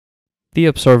The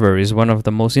observer is one of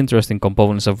the most interesting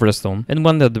components of redstone, and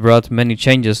one that brought many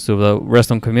changes to the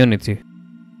redstone community.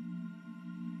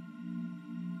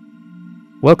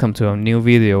 Welcome to a new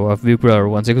video of Big Brother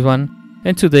 161,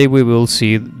 and today we will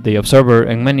see the observer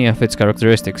and many of its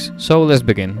characteristics, so let's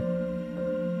begin.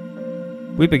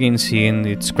 We begin seeing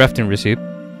its crafting recipe,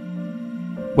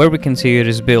 where we can see it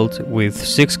is built with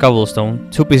 6 cobblestone,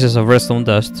 2 pieces of redstone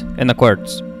dust, and a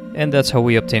quartz, and that's how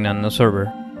we obtain an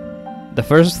observer. The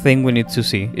first thing we need to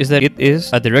see is that it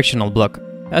is a directional block.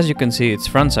 As you can see, its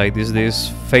front side is this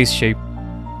face shape,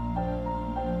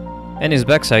 and its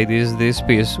back side is this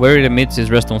piece where it emits its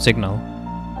redstone signal.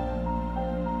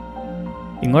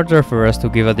 In order for us to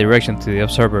give a direction to the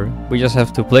observer, we just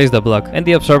have to place the block, and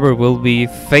the observer will be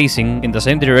facing in the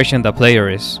same direction the player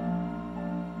is.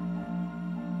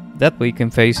 That way it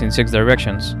can face in 6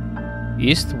 directions: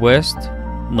 east, west,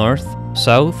 north,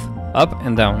 south, up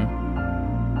and down.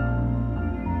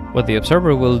 What the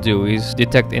observer will do is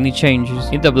detect any changes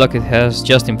in the block it has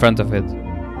just in front of it.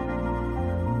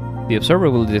 The observer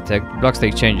will detect block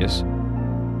state changes,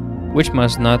 which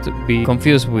must not be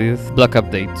confused with block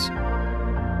updates.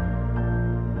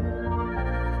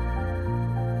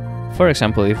 For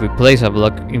example, if we place a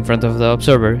block in front of the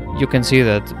observer, you can see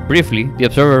that, briefly, the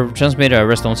observer transmitted a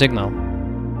redstone signal.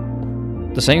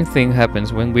 The same thing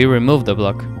happens when we remove the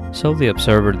block. So the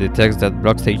observer detects that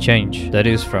block state change, that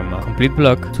is from a complete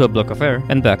block to a block of air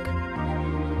and back.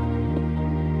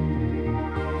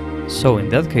 So in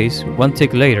that case, 1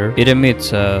 tick later, it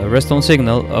emits a redstone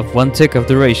signal of 1 tick of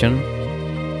duration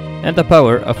and a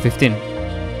power of 15.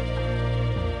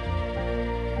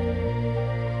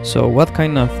 So what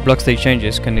kind of block state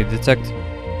changes can it detect?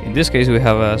 In this case we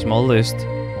have a small list.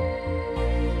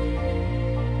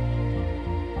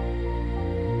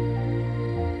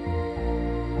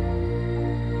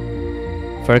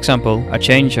 For example, a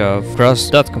change of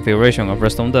cross-dot configuration of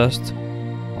redstone dust,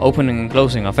 opening and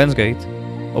closing a fence gate,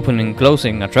 opening and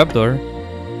closing a trapdoor,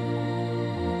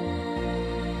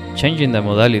 changing the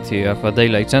modality of a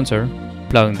daylight sensor,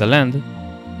 plowing the land,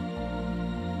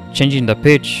 changing the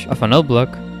pitch of an block,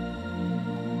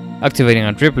 activating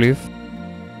a drip leaf,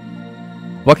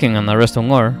 walking on a redstone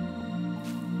ore,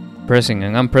 pressing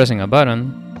and unpressing a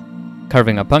button,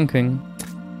 carving a pumpkin,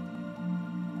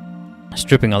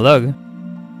 stripping a log,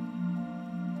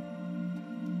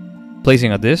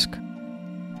 placing a disc,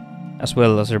 as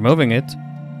well as removing it,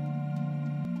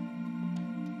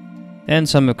 and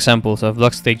some examples of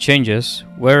block state changes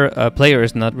where a player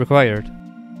is not required.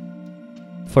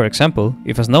 For example,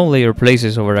 if a snow layer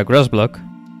places over a grass block,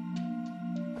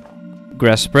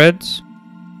 grass spreads,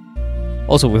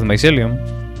 also with mycelium,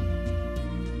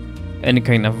 any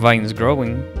kind of vines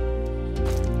growing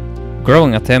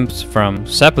attempts from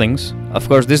saplings. Of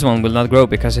course this one will not grow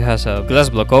because it has a glass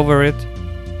block over it,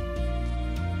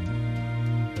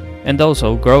 and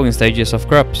also growing stages of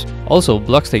crops. Also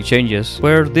block state changes,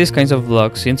 where these kinds of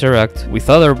blocks interact with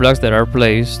other blocks that are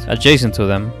placed adjacent to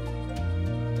them,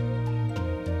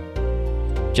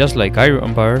 just like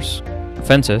iron bars,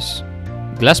 fences,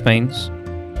 glass panes,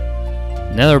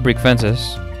 nether brick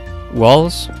fences,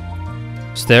 walls,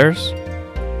 stairs.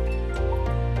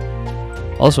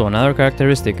 Also another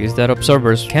characteristic is that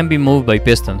observers can be moved by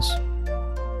pistons.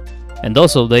 And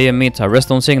also they emit a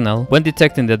redstone signal when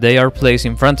detecting that they are placed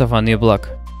in front of a new block.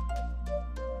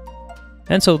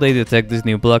 And so they detect this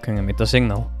new block and emit a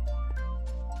signal.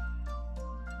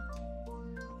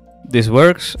 This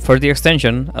works for the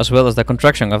extension as well as the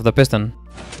contraction of the piston.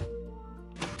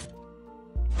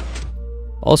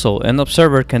 Also, an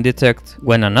observer can detect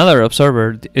when another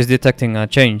observer is detecting a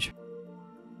change,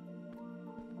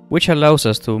 which allows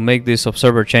us to make these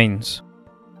observer chains.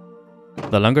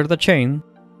 The longer the chain,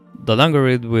 the longer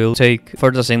it will take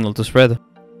for the signal to spread,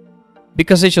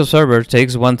 because each observer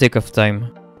takes 1 tick of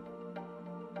time.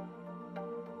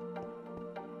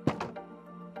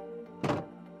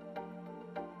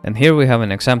 And here we have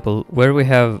an example where we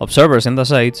have observers in the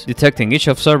sides detecting each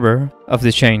observer of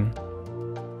the chain.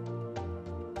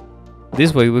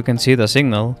 This way we can see the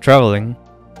signal traveling.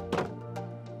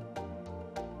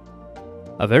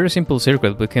 A very simple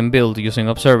circuit we can build using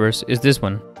observers is this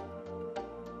one.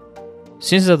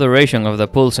 Since the duration of the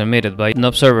pulse emitted by an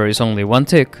observer is only 1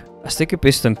 tick, a sticky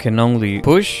piston can only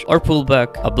push or pull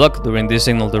back a block during this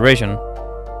signal duration,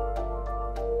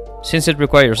 since it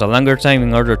requires a longer time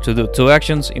in order to do 2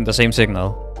 actions in the same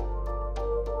signal.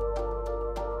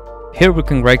 Here we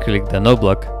can right-click the node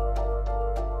block,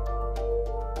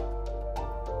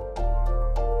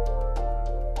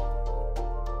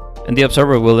 and the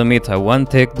observer will emit a 1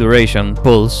 tick duration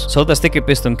pulse, so the sticky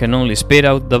piston can only speed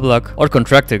out the block or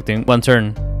contract it in 1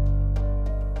 turn.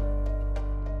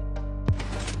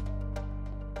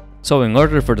 So in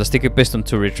order for the sticky piston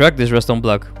to retract this redstone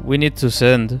block, we need to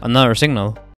send another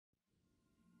signal.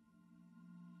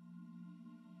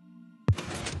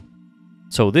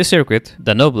 So this circuit,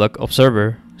 the no block,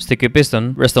 observer, sticky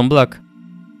piston, redstone block,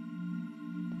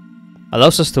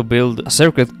 allows us to build a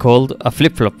circuit called a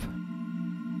flip-flop.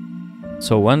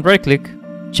 So one right click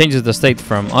changes the state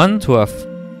from on to off,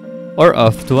 or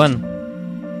off to on.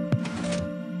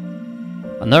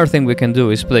 Another thing we can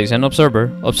do is place an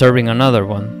observer observing another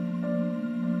one.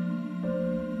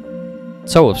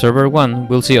 So observer 1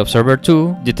 will see observer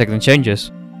 2 detecting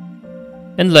changes,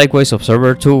 and likewise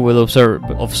observer 2 will observe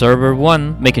observer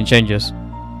 1 making changes.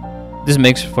 This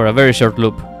makes for a very short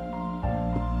loop.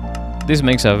 This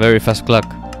makes a very fast clock.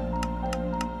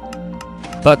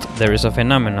 But there is a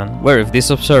phenomenon where if this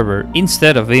observer,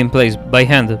 instead of being placed by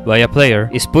hand by a player,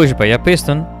 is pushed by a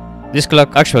piston, this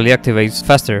clock actually activates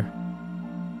faster.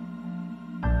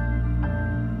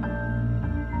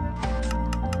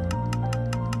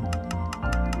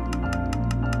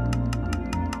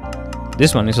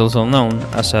 This one is also known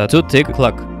as a 2-tick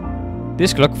clock.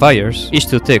 This clock fires each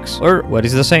 2 ticks, or what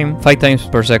is the same, 5 times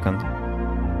per second.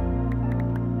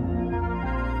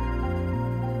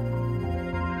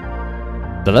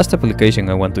 The last application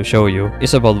I want to show you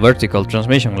is about vertical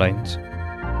transmission lines.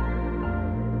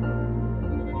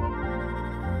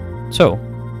 So,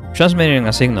 transmitting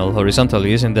a signal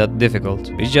horizontally isn't that difficult,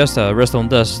 it's just a redstone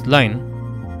dust line,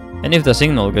 and if the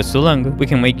signal gets too long, we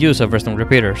can make use of redstone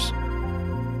repeaters.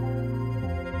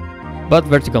 But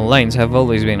vertical lines have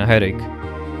always been a headache,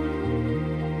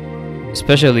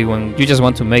 especially when you just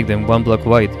want to make them 1 block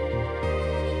wide.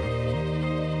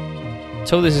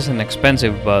 So this is an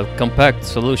expensive but compact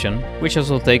solution, which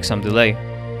also takes some delay.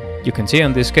 You can see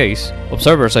in this case,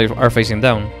 observers are facing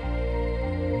down.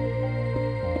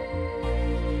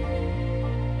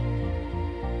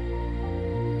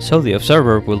 So the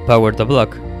observer will power the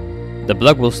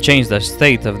block will change the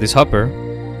state of this hopper,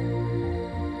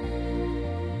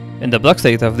 and the block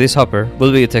state of this hopper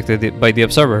will be detected by the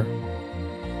observer.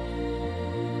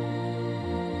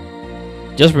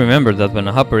 Just remember that when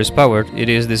a hopper is powered, it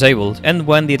is disabled, and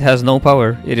when it has no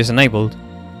power, it is enabled.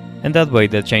 And that way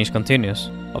the change continues.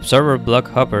 Observer block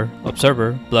hopper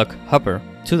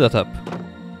to the top.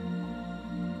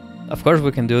 Of course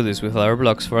we can do this with other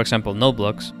blocks, for example no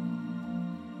blocks,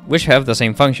 which have the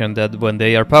same function that when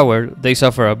they are powered, they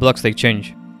suffer a block state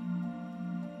change.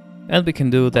 And we can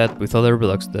do that with other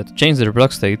blocks that change their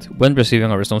block state when receiving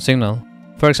a redstone signal,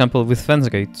 for example with fence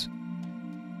gates.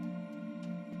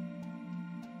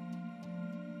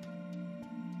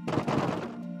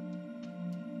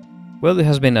 Well, it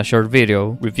has been a short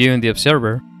video reviewing the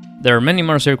observer. There are many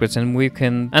more circuits and we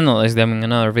can analyze them in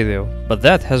another video. But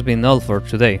that has been all for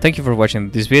today. Thank you for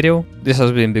watching this video. This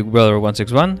has been Big Brother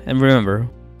 161, and remember,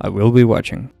 I will be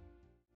watching.